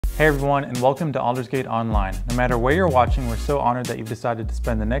Hey everyone, and welcome to Aldersgate Online. No matter where you're watching, we're so honored that you've decided to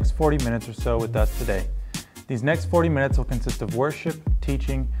spend the next 40 minutes or so with us today. These next 40 minutes will consist of worship,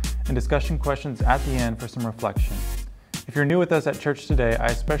 teaching, and discussion questions at the end for some reflection. If you're new with us at church today, I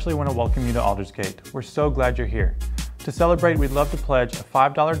especially want to welcome you to Aldersgate. We're so glad you're here. To celebrate, we'd love to pledge a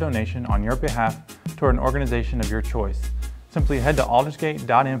 $5 donation on your behalf toward an organization of your choice. Simply head to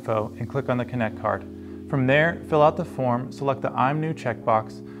aldersgate.info and click on the Connect card. From there, fill out the form, select the I'm New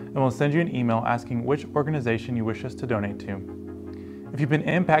checkbox, and we'll send you an email asking which organization you wish us to donate to. If you've been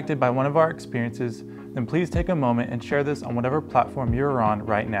impacted by one of our experiences, then please take a moment and share this on whatever platform you're on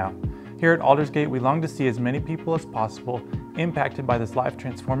right now. Here at Aldersgate, we long to see as many people as possible impacted by this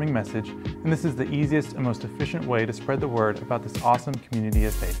life-transforming message, and this is the easiest and most efficient way to spread the word about this awesome community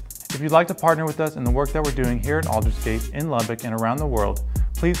of faith. If you'd like to partner with us in the work that we're doing here at Aldersgate, in Lubbock, and around the worworld,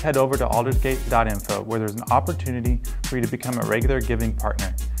 please head over to aldersgate.info, where there's an opportunity for you to become a regular giving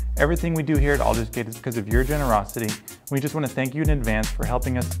partner. Everything we do here at Aldersgate is because of your generosity, and we just want to thank you in advance for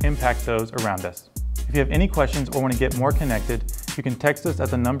helping us impact those around us. If you have any questions or want to get more connected, you can text us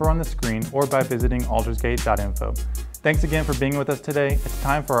at the number on the screen or by visiting aldersgate.info. Thanks again for being with us today. It's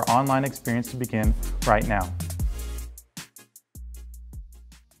time for our online experience to begin right now.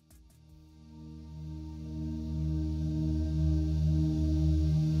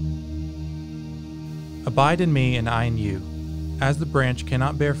 Abide in me and I in you, as the branch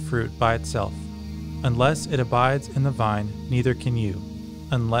cannot bear fruit by itself. Unless it abides in the vine, neither can you,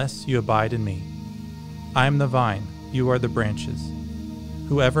 unless you abide in me. I am the vine, you are the branches.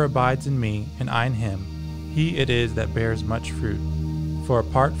 Whoever abides in me and I in him, he it is that bears much fruit. For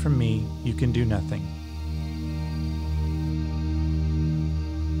apart from me, you can do nothing.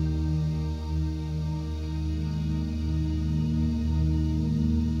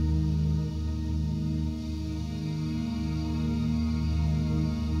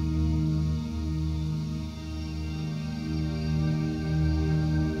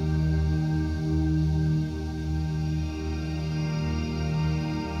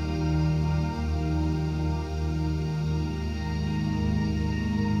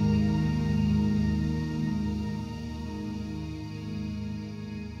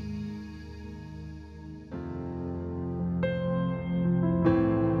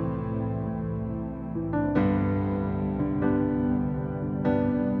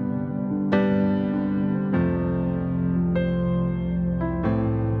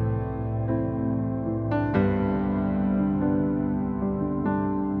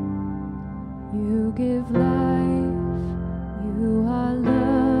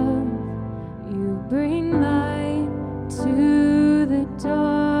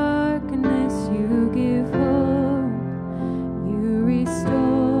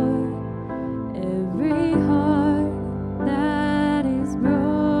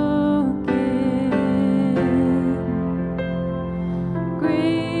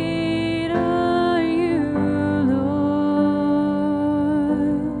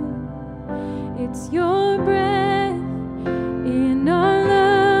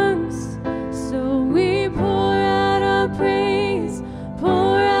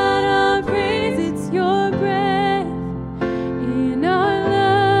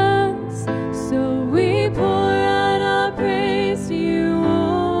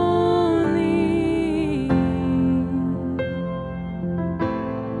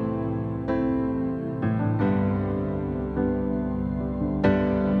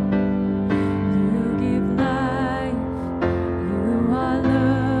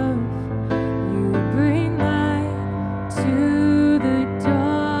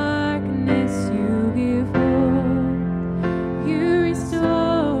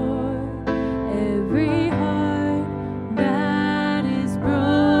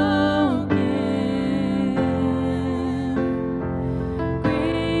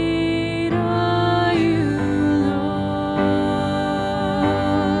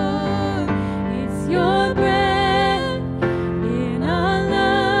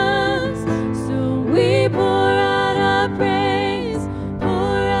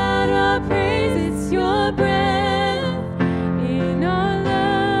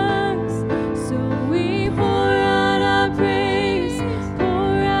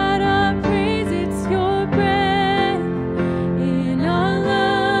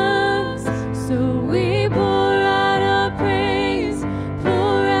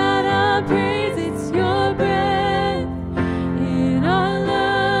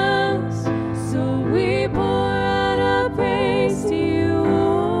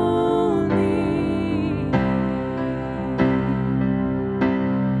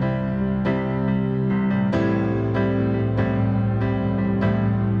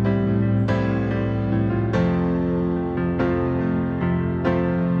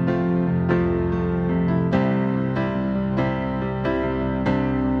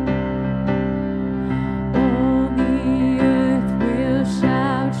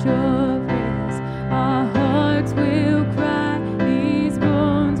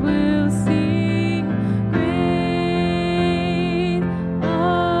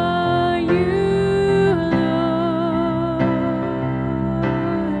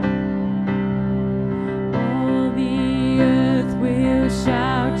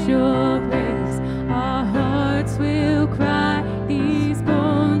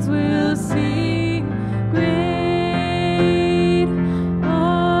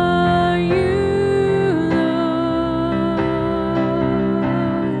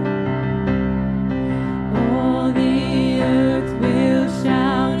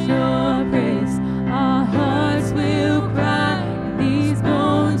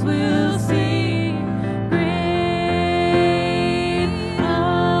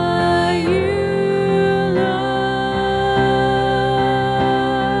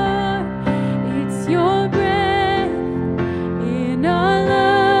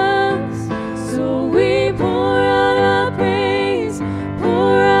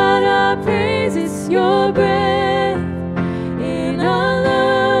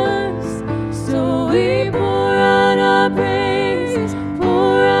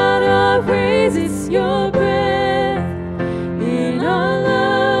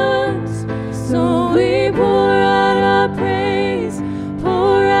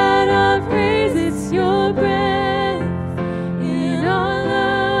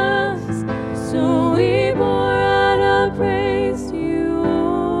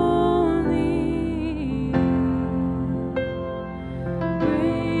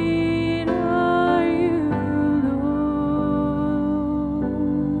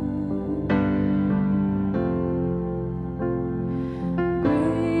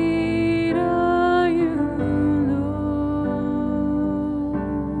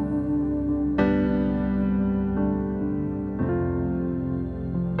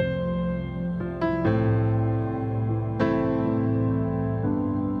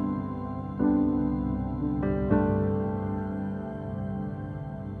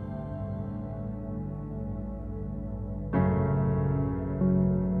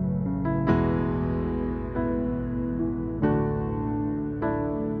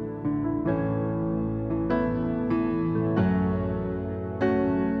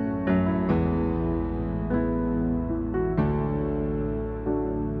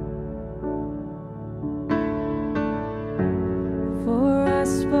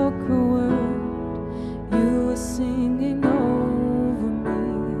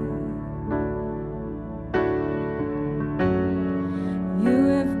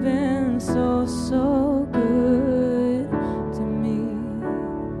 so good to me.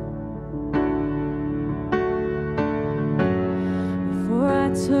 Before I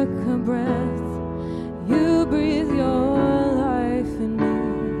took a breath, you breathed your life in me.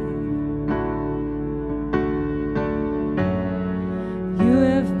 You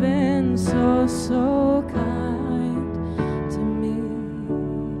have been so, so kind to me.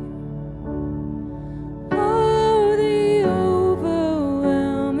 Oh, the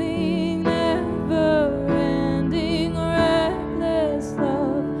overwhelming, never-ending, reckless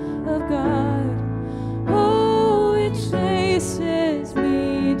love of God. Oh, it chases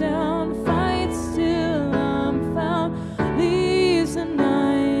me down, fights till I'm found, leaves a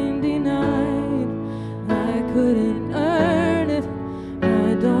 99. I couldn't earn it,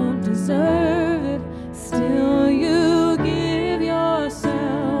 I don't deserve it, still you give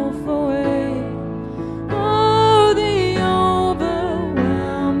yourself away. Oh, the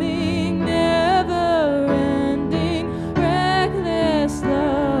overwhelming, never-ending, reckless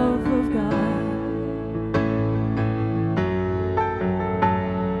love of God.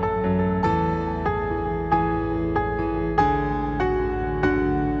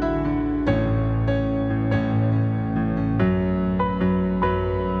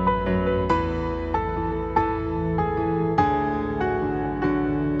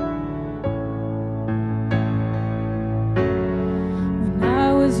 When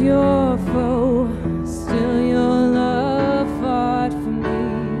I was your foe, still your love fought for me.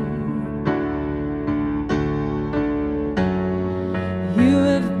 You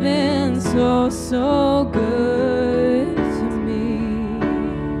have been so, so good to me.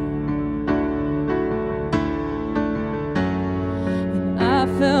 When I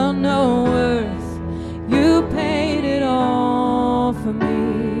felt no worth, you paid it all for me.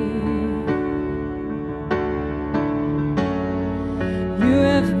 You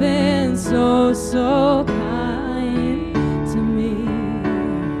have been so, so kind to me.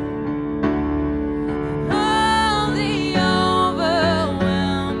 Oh, the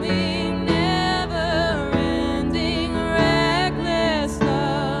overwhelming, never-ending, reckless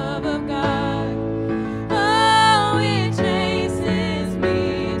love of God. Oh, it chases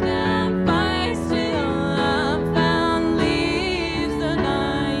me down, fights till I'm found, leaves the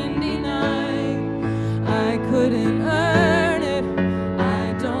 99. I couldn't earn it,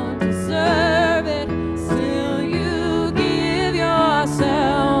 I don't deserve it,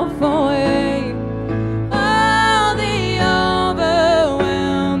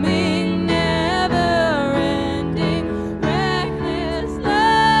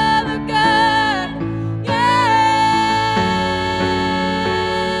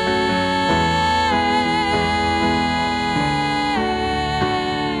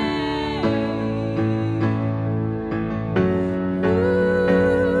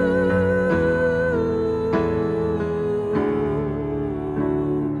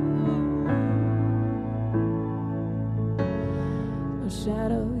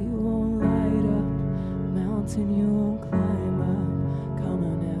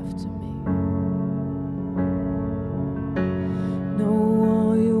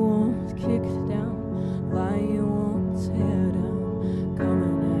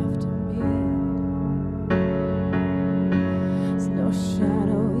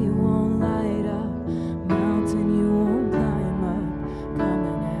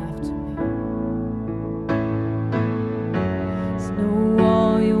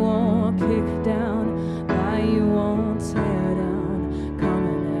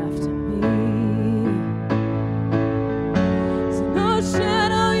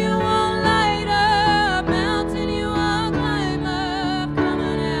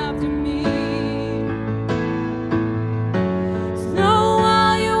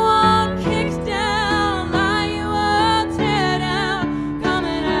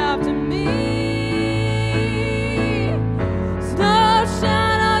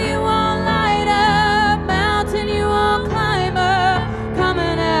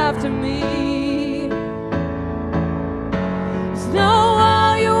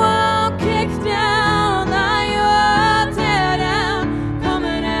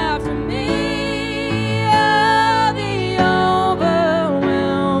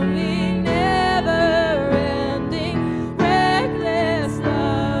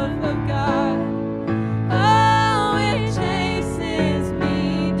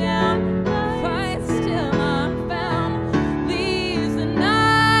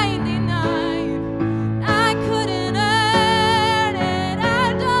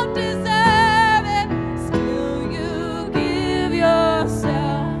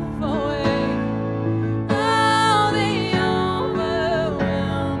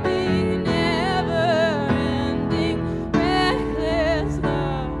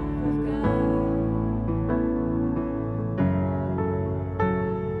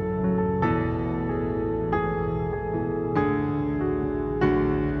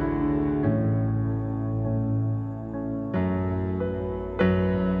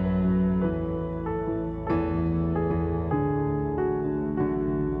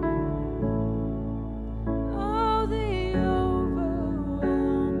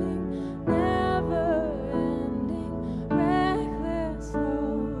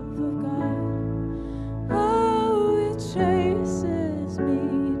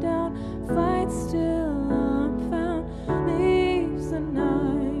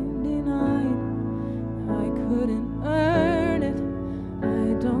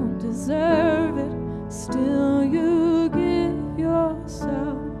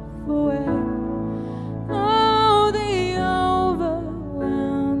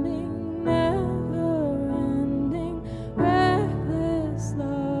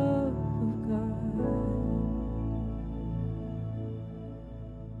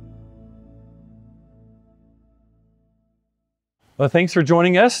 Well, thanks for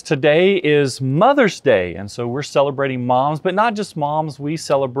joining us. Today is Mother's Day, and so we're celebrating moms, but not just moms. We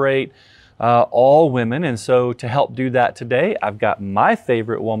celebrate all women, and so to help do that today, I've got my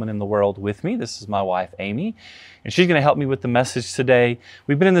favorite woman in the world with me. This is my wife, Amy, and she's going to help me with the message today.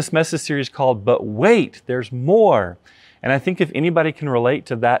 We've been in this message series called But Wait, There's More. And I think if anybody can relate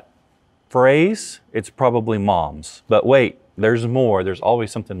to that phrase, it's probably moms. But wait, there's more. There's always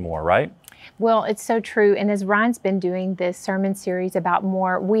something more, right? Well, it's so true. And as Ryan's been doing this sermon series about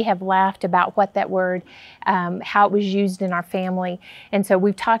more, we have laughed about what that word, how it was used in our family. And so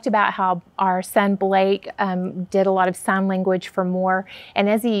we've talked about how our son Blake did a lot of sign language for more. And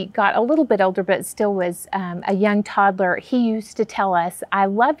as he got a little bit older, but still was a young toddler, he used to tell us, "I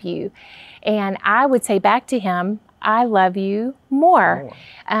love you." And I would say back to him, "I love you more."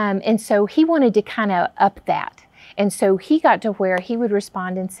 And so he wanted to kind of up that. And so he got to where he would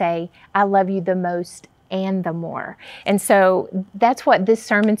respond and say, "I love you the most and the more." And so that's what this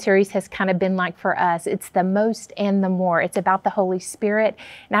sermon series has kind of been like for us. It's the most and the more. It's about the Holy Spirit.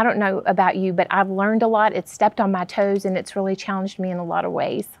 And I don't know about you, but I've learned a lot. It's stepped on my toes, and it's really challenged me in a lot of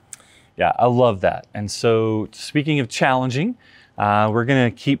ways. Yeah, I love that. And so speaking of challenging, we're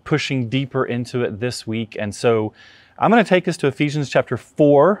going to keep pushing deeper into it this week. And so I'm going to take us to Ephesians chapter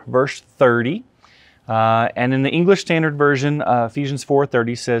 4, verse 30. And in the English Standard Version, Ephesians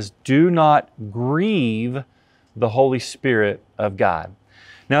 4:30 says, "Do not grieve the Holy Spirit of God."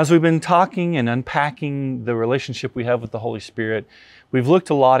 Now, as we've been talking and unpacking the relationship we have with the Holy Spirit, we've looked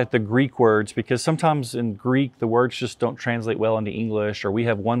a lot at the Greek words, because sometimes in Greek, the words just don't translate well into English, or we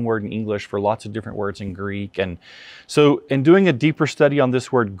have one word in English for lots of different words in Greek. And so in doing a deeper study on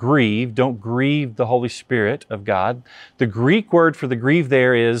this word grieve, don't grieve the Holy Spirit of God, the Greek word for the grieve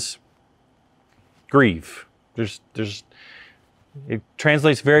there is grieve. It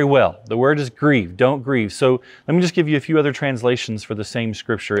translates very well. The word is grieve, don't grieve. So let me just give you a few other translations for the same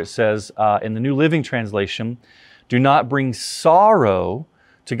scripture. It says in the New Living Translation, "Do not bring sorrow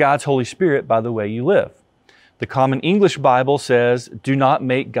to God's Holy Spirit by the way you live." The Common English Bible says, "Do not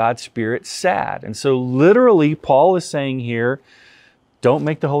make God's Spirit sad." And so literally Paul is saying here, don't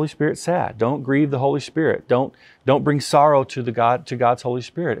make the Holy Spirit sad. Don't grieve the Holy Spirit. Don't bring sorrow to God's Holy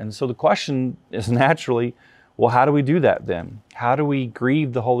Spirit. And so the question is naturally, well, how do we do that then? How do we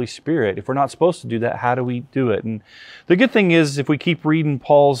grieve the Holy Spirit? If we're not supposed to do that, how do we do it? And the good thing is, if we keep reading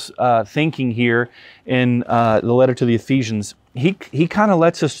Paul's thinking here in the letter to the Ephesians, he kind of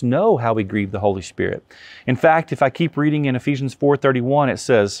lets us know how we grieve the Holy Spirit. In fact, if I keep reading in Ephesians 4:31, it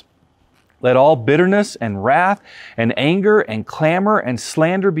says, "Let all bitterness and wrath and anger and clamor and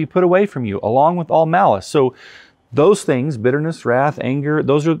slander be put away from you, along with all malice." So those things, bitterness, wrath, anger,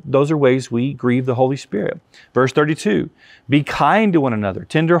 those are ways we grieve the Holy Spirit. Verse 32, "Be kind to one another,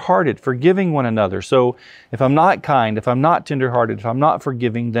 tender-hearted, forgiving one another." So if I'm not kind, if I'm not tender-hearted, if I'm not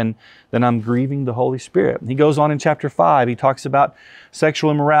forgiving, then I'm grieving the Holy Spirit. He goes on in chapter 5, he talks about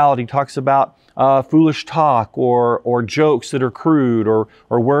sexual immorality, he talks about foolish talk or jokes that are crude or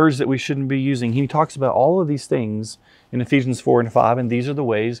words that we shouldn't be using. He talks about all of these things in Ephesians 4 and 5, and these are the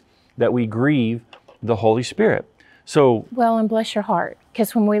ways that we grieve the Holy Spirit. So, well, and bless your heart,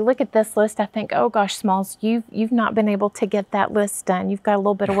 because when we look at this list, I think, oh gosh, Smalls, you've not been able to get that list done. You've got a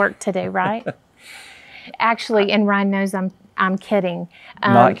little bit of work to do, right? Actually, and Ryan knows I'm kidding.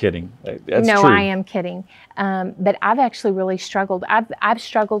 Not kidding. That's no, true. I am kidding. But I've actually really struggled. I've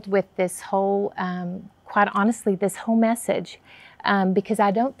struggled with this whole, quite honestly, this whole message, because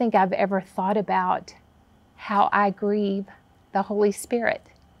I don't think I've ever thought about how I grieve the Holy Spirit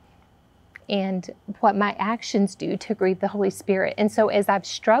and what my actions do to grieve the Holy Spirit. And so as I've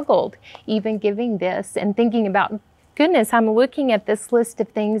struggled even giving this and thinking about, goodness, I'm looking at this list of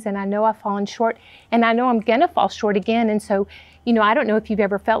things and I know I've fallen short and I know I'm gonna fall short again. And so, you know, I don't know if you've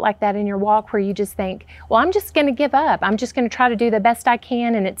ever felt like that in your walk, where you just think, well, I'm just gonna give up. I'm just gonna try to do the best I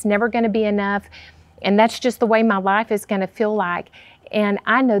can and it's never gonna be enough. And that's just the way my life is gonna feel like. And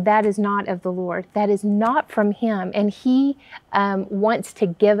I know that is not of the Lord. That is not from Him. And He wants to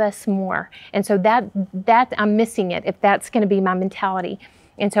give us more. And so that I'm missing it if that's going to be my mentality.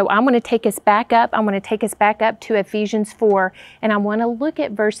 And so I'm going to take us back up. I'm going to take us back up to Ephesians 4. And I want to look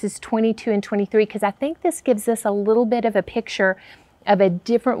at verses 22 and 23, because I think this gives us a little bit of a picture of a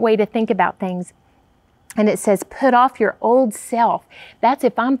different way to think about things. And it says, put off your old self. That's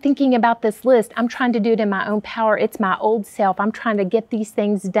if I'm thinking about this list, I'm trying to do it in my own power. It's my old self. I'm trying to get these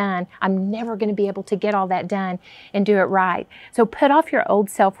things done. I'm never going to be able to get all that done and do it right. So put off your old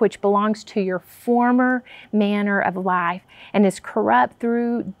self, which belongs to your former manner of life and is corrupt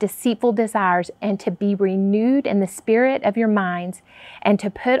through deceitful desires, and to be renewed in the spirit of your minds, and to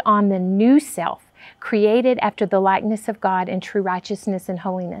put on the new self, created after the likeness of God in true righteousness and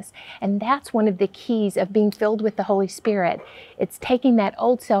holiness. And that's one of the keys of being filled with the Holy Spirit. It's taking that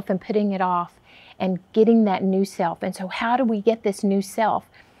old self and putting it off and getting that new self. And so how do we get this new self?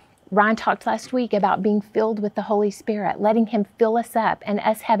 Ryan talked last week about being filled with the Holy Spirit, letting Him fill us up and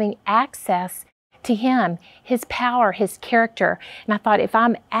us having access to Him, His power, His character. And I thought, if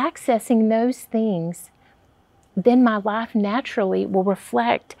I'm accessing those things, then my life naturally will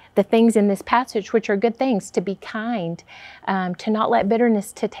reflect the things in this passage, which are good things: to be kind, to not let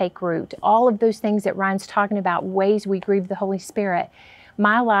bitterness to take root. All of those things that Ryan's talking about, ways we grieve the Holy Spirit.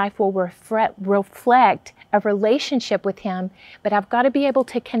 My life will reflect a relationship with Him, but I've got to be able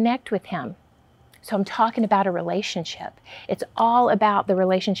to connect with Him. So I'm talking about a relationship. It's all about the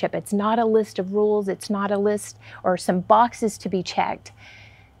relationship. It's not a list of rules. It's not a list or some boxes to be checked,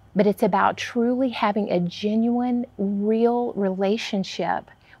 but it's about truly having a genuine, real relationship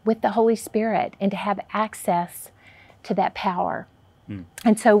with the Holy Spirit and to have access to that power.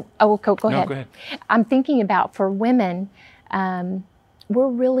 And so, go ahead. Go ahead. I'm thinking about, for women, we're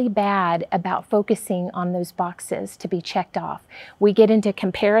really bad about focusing on those boxes to be checked off. We get into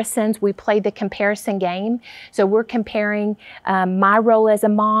comparisons. We play the comparison game. So we're comparing my role as a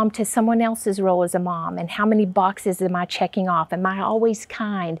mom to someone else's role as a mom. And how many boxes am I checking off? Am I always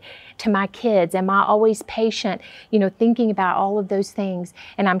kind to my kids? Am I always patient? You know, thinking about all of those things.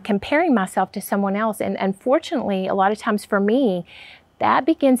 And I'm comparing myself to someone else. And unfortunately, a lot of times for me, that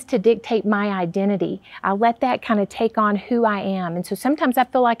begins to dictate my identity. I let that kind of take on who I am. And so sometimes I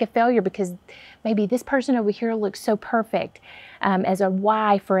feel like a failure because maybe this person over here looks so perfect as a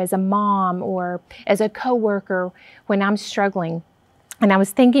wife or as a mom or as a coworker when I'm struggling. And I was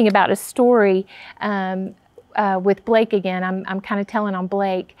thinking about a story with Blake again. I'm kind of telling on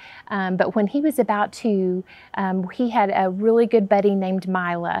Blake, but when he was about to, he had a really good buddy named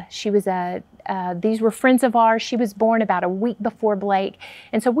Mila. She was these were friends of ours. She was born about a week before Blake.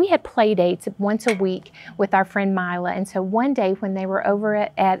 And so we had play dates once a week with our friend Mila. And so one day when they were over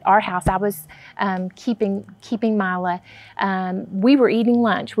at our house, I was keeping Mila. We were eating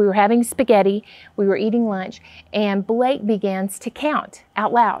lunch. We were having spaghetti. We were eating lunch. And Blake begins to count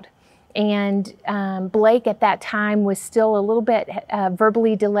out loud. And Blake at that time was still a little bit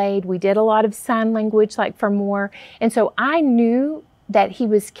verbally delayed. We did a lot of sign language, like for more. And so I knew that he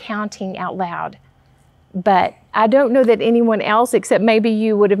was counting out loud. But I don't know that anyone else, except maybe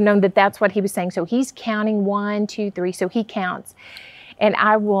you, would have known that that's what he was saying. So he's counting 1, 2, 3. So he counts. And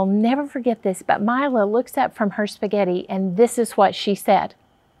I will never forget this, but Mila looks up from her spaghetti, and this is what she said.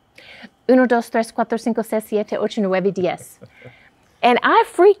 1, 2, 3, 4, 5, 6, 7, 8, 9, 10. And I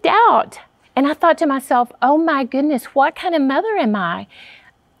freaked out. And I thought to myself, oh my goodness, what kind of mother am I?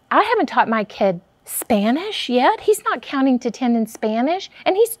 I haven't taught my kid Spanish yet. He's not counting to 10 in Spanish,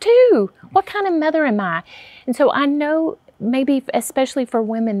 and he's 2. What kind of mother am I? And so I know, maybe especially for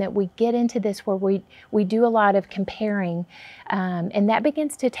women, that we get into this where we do a lot of comparing, and that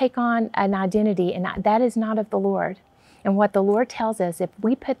begins to take on an identity, and that is not of the Lord. And what the Lord tells us, if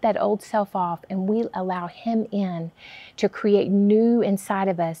we put that old self off and we allow Him in to create new inside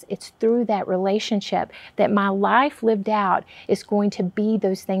of us, it's through that relationship that my life lived out is going to be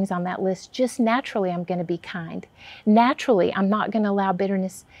those things on that list. Just naturally, I'm going to be kind. Naturally, I'm not going to allow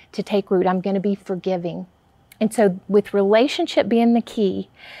bitterness to take root. I'm going to be forgiving. And so with relationship being the key,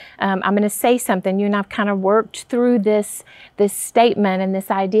 I'm going to say something. You and I've kind of worked through this statement and this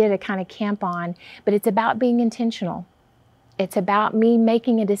idea to kind of camp on, but it's about being intentional. It's about me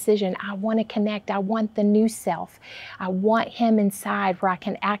making a decision. I want to connect. I want the new self. I want Him inside where I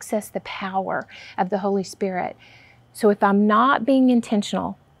can access the power of the Holy Spirit. So if I'm not being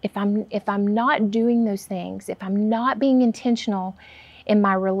intentional, if I'm not doing those things, if I'm not being intentional in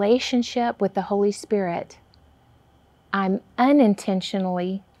my relationship with the Holy Spirit, I'm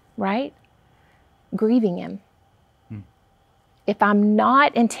unintentionally, right, grieving Him. If I'm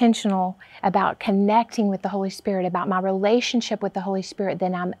not intentional about connecting with the Holy Spirit, about my relationship with the Holy Spirit,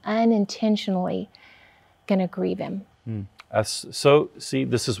 then I'm unintentionally going to grieve Him. So, see,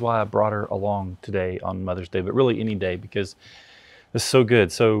 this is why I brought her along today on Mother's Day, but really any day, because this is so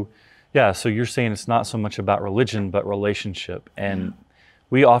good. So, yeah, so you're saying it's not so much about religion, but relationship. And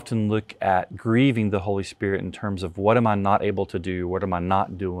we often look at grieving the Holy Spirit in terms of what am I not able to do? What am I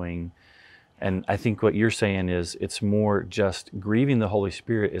not doing? And I think what you're saying is it's more just grieving the Holy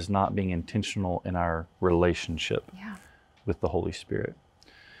Spirit is not being intentional in our relationship with the Holy Spirit.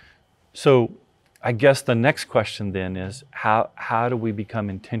 So I guess the next question then is how do we become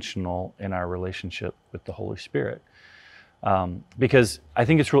intentional in our relationship with the Holy Spirit? Because I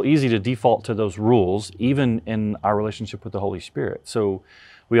think it's real easy to default to those rules, even in our relationship with the Holy Spirit. So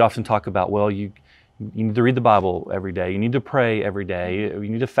we often talk about, well, you You need to read the Bible every day. You need to pray every day. You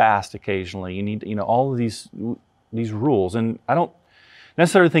need to fast occasionally. You need, all of these rules. And I don't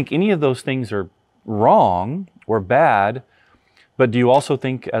necessarily think any of those things are wrong or bad, but do you also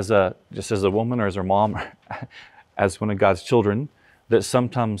think just as a woman or as a mom, as one of God's children, that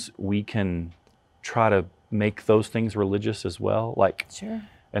sometimes we can try to make those things religious as well? Like, Sure.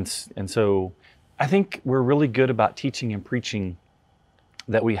 And so I think we're really good about teaching and preaching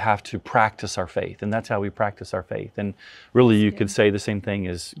that we have to practice our faith, and that's how we practice our faith. And really, you could say the same thing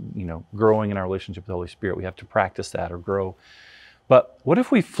as, growing in our relationship with the Holy Spirit. We have to practice that or grow. But what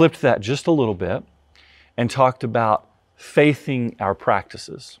if we flipped that just a little bit and talked about faithing our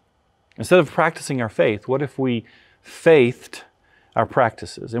practices? Instead of practicing our faith, what if we faithed our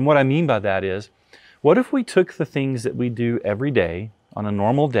practices? And what I mean by that is, what if we took the things that we do every day on a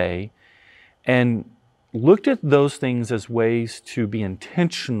normal day and looked at those things as ways to be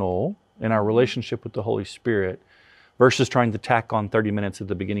intentional in our relationship with the Holy Spirit versus trying to tack on 30 minutes at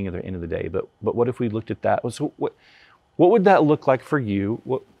the beginning or the end of the day? But what if we looked at that? So what would that look like for you?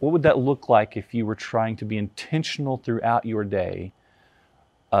 What would that look like if you were trying to be intentional throughout your day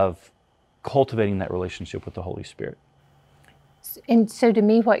of cultivating that relationship with the Holy Spirit? And so to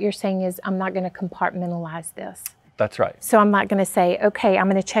me, what you're saying is, I'm not going to compartmentalize this. That's right. So I'm not going to say, okay, I'm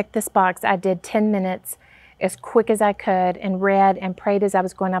going to check this box. I did 10 minutes as quick as I could and read and prayed as I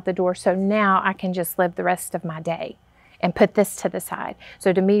was going out the door. So now I can just live the rest of my day and put this to the side.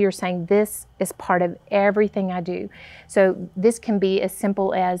 So to me, you're saying this is part of everything I do. So this can be as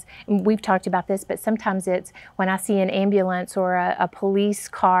simple as, and we've talked about this, but sometimes it's when I see an ambulance or a police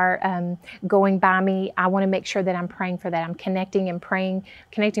car going by me, I want to make sure that I'm praying for that. I'm connecting and praying,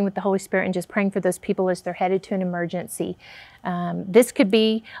 connecting with the Holy Spirit and just praying for those people as they're headed to an emergency. This could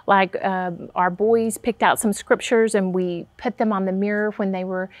be like our boys picked out some scriptures and we put them on the mirror when they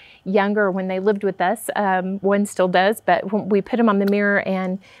were younger, when they lived with us. One still does, but when we put them on the mirror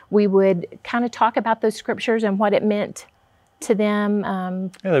and we would kind of talk about those scriptures and what it meant to them.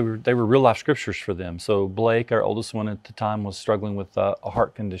 Yeah, they were real life scriptures for them. So Blake, our oldest one at the time, was struggling with a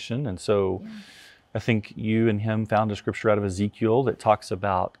heart condition. And so I think you and him found a scripture out of Ezekiel that talks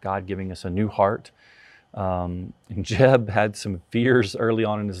about God giving us a new heart. And Jeb had some fears early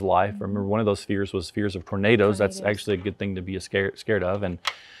on in his life. I remember one of those fears was fears of tornadoes. That's actually a good thing to be scared of. And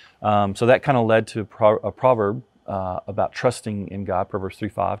so that kind of led to a proverb about trusting in God, Proverbs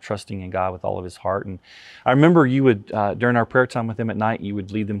 3:5, trusting in God with all of his heart. And I remember you would, during our prayer time with them at night, you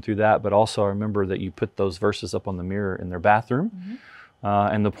would lead them through that. But also I remember that you put those verses up on the mirror in their bathroom.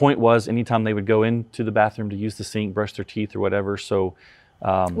 And the point was, anytime they would go into the bathroom to use the sink, brush their teeth or whatever, so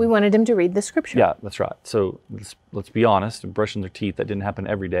we wanted them to read the scripture. Yeah, that's right. So let's be honest, brushing their teeth, that didn't happen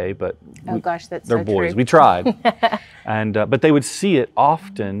every day, but oh gosh, that's they're so boys. true. We tried. And but they would see it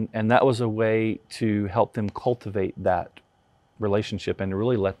often, and that was a way to help them cultivate that relationship and to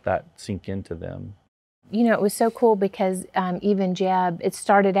really let that sink into them. You know, it was so cool because even Jeb, it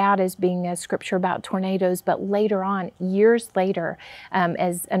started out as being a scripture about tornadoes, but later on, years later,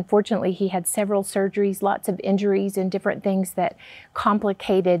 as unfortunately he had several surgeries, lots of injuries and different things that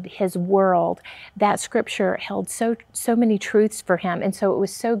complicated his world, that scripture held so many truths for him. And so it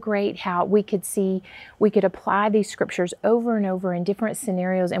was so great how we could apply these scriptures over and over in different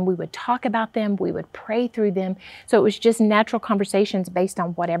scenarios, and we would talk about them, we would pray through them. So it was just natural conversations based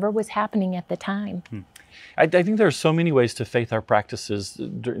on whatever was happening at the time. I think there are so many ways to faith our practices.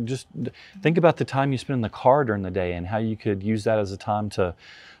 Just think about the time you spend in the car during the day and how you could use that as a time to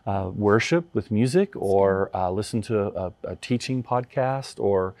worship with music or listen to a teaching podcast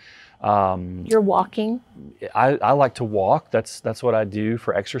or... You're walking? I like to walk. That's what I do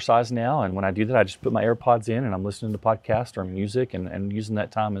for exercise now. And when I do that, I just put my AirPods in and I'm listening to podcasts or music and using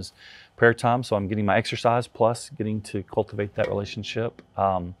that time as prayer time. So I'm getting my exercise plus getting to cultivate that relationship.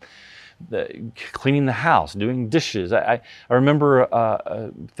 Cleaning the house, doing dishes. I remember a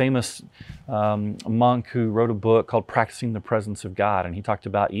famous monk who wrote a book called Practicing the Presence of God, and he talked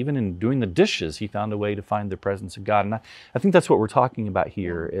about even in doing the dishes, he found a way to find the presence of God. And I think that's what we're talking about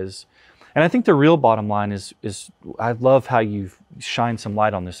here is, and I think the real bottom line is I love how you've shined some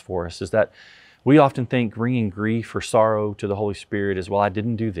light on this for us, is that we often think bringing grief or sorrow to the Holy Spirit is, well, I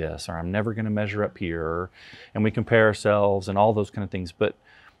didn't do this, or I'm never going to measure up here, and we compare ourselves and all those kind of things. But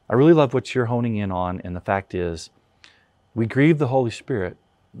I really love what you're honing in on, and the fact is we grieve the Holy Spirit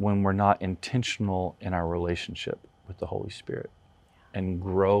when we're not intentional in our relationship with the Holy Spirit and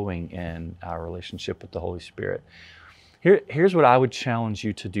growing in our relationship with the Holy Spirit. Here's what I would challenge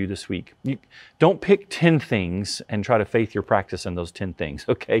you to do this week. Don't pick 10 things and try to faith your practice in those 10 things,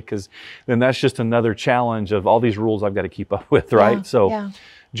 okay? Because then that's just another challenge of all these rules I've got to keep up with, right?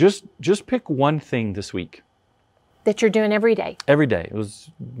 Just pick one thing this week. That you're doing every day. Every day. It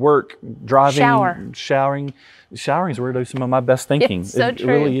was work, driving, showering. Showering is where I do some of my best thinking. It's so it true.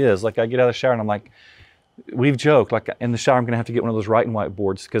 really is. Like I get out of the shower and I'm like, we've joked, like in the shower I'm going to have to get one of those writing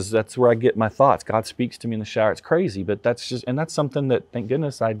whiteboards because that's where I get my thoughts. God speaks to me in the shower. It's crazy, but that's something that, thank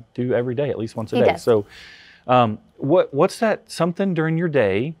goodness, I do every day, at least once a day. Does. So what's that something during your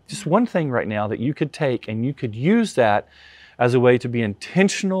day, just one thing right now that you could take and you could use that as a way to be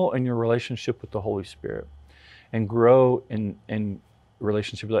intentional in your relationship with the Holy Spirit and grow in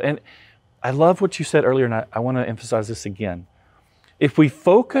relationship with it. And I love what you said earlier, and I want to emphasize this again. If we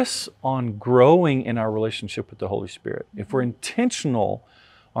focus on growing in our relationship with the Holy Spirit, if we're intentional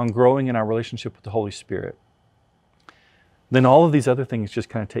on growing in our relationship with the Holy Spirit, then all of these other things just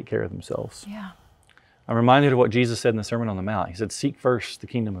kind of take care of themselves. Yeah. I'm reminded of what Jesus said in the Sermon on the Mount. He said, seek first the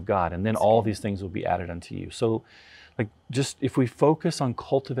kingdom of God, and then all of these things will be added unto you. So like just if we focus on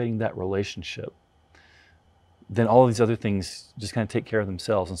cultivating that relationship, then all of these other things just kind of take care of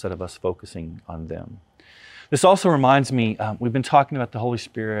themselves instead of us focusing on them. This also reminds me, we've been talking about the Holy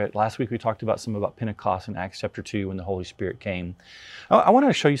Spirit. Last week we talked about some about Pentecost in Acts chapter 2 when the Holy Spirit came. I wanted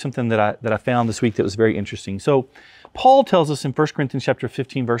to show you something that I found this week that was very interesting. So Paul tells us in 1 Corinthians chapter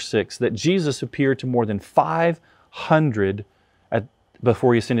 15 verse 6 that Jesus appeared to more than 500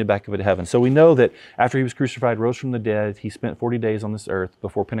 before he ascended back up into heaven. So we know that after he was crucified, rose from the dead, he spent 40 days on this earth.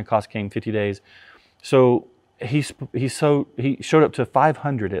 Before Pentecost came, 50 days. So he showed up to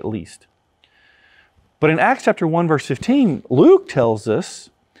 500 at least. But in Acts chapter 1 verse 15, Luke tells us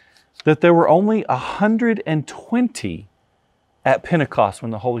that there were only 120 at Pentecost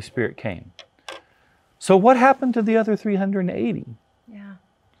when the Holy Spirit came. So what happened to the other 380? Yeah.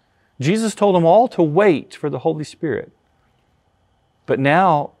 Jesus told them all to wait for the Holy Spirit. But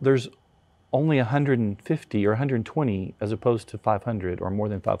now there's only 150 or 120 as opposed to 500 or more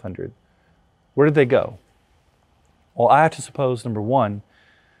than 500. Where did they go? Well, I have to suppose, number one,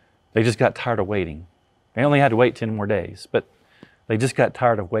 they just got tired of waiting. They only had to wait 10 more days, but they just got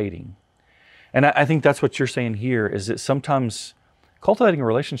tired of waiting. And I think that's what you're saying here, is that sometimes cultivating a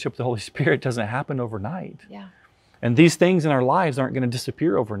relationship with the Holy Spirit doesn't happen overnight. Yeah. And these things in our lives aren't going to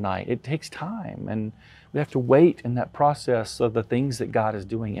disappear overnight. It takes time, and we have to wait in that process of the things that God is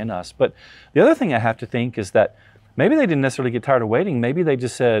doing in us. But the other thing I have to think is that maybe they didn't necessarily get tired of waiting. Maybe they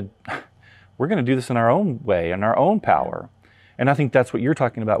just said, we're going to do this in our own way, in our own power. And I think that's what you're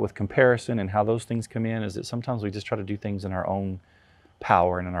talking about with comparison and how those things come in, is that sometimes we just try to do things in our own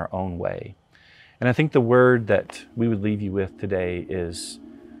power and in our own way. And I think the word that we would leave you with today is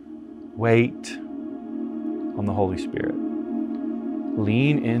wait on the Holy Spirit.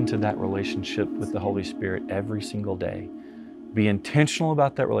 Lean into that relationship with the Holy Spirit every single day. Be intentional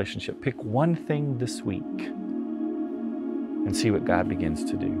about that relationship. Pick one thing this week and see what God begins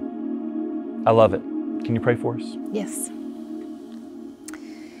to do. I love it. Can you pray for us? Yes.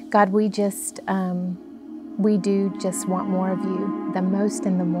 God, we do just want more of you, the most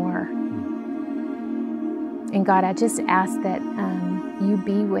and the more. And God, I just ask that you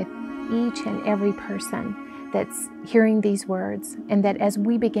be with each and every person that's hearing these words, and that as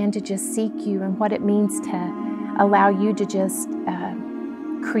we begin to just seek you and what it means to allow you to just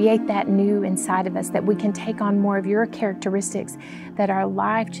create that new inside of us, that we can take on more of your characteristics, that our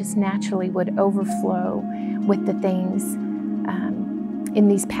life just naturally would overflow with the things in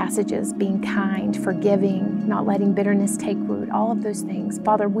these passages, being kind, forgiving, not letting bitterness take root, all of those things.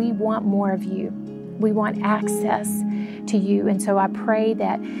 Father, we want more of you. We want access to you. And so I pray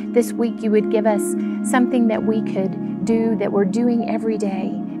that this week you would give us something that we could do, that we're doing every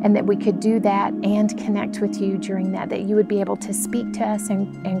day, and that we could do that and connect with you during that you would be able to speak to us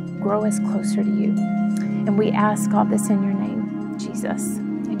and grow us closer to you. And we ask all this in your name, Jesus.